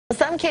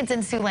Some kids in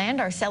Siouxland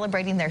are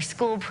celebrating their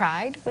school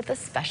pride with a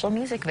special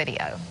music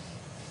video.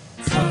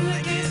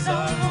 Public is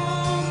our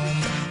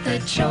home. The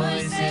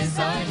choices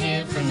are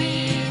here for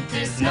me.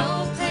 There's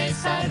no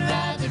place I'd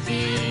rather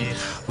be.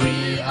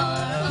 We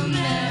are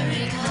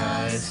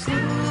America's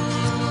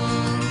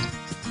school.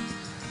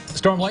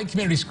 Storm Lake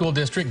Community School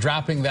District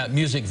dropping that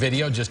music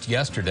video just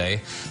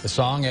yesterday. The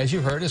song, as you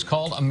heard, is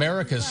called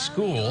America's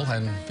School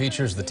and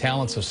features the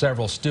talents of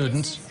several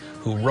students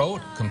who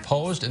wrote,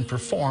 composed, and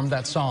performed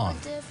that song.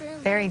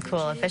 Very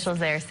cool. Officials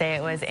there say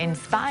it was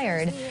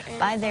inspired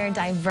by their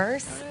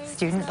diverse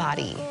student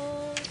body.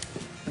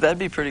 That'd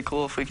be pretty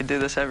cool if we could do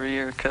this every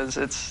year, because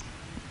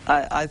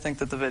I think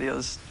that the video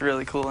is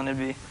really cool, and it'd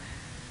be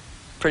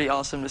pretty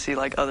awesome to see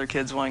like other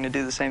kids wanting to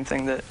do the same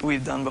thing that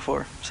we've done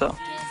before. So.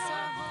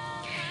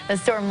 The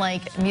Storm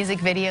Lake music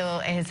video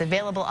is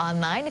available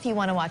online if you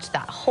want to watch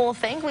that whole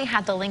thing. We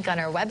have the link on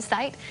our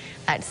website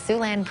at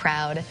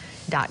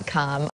SiouxlandProud.com.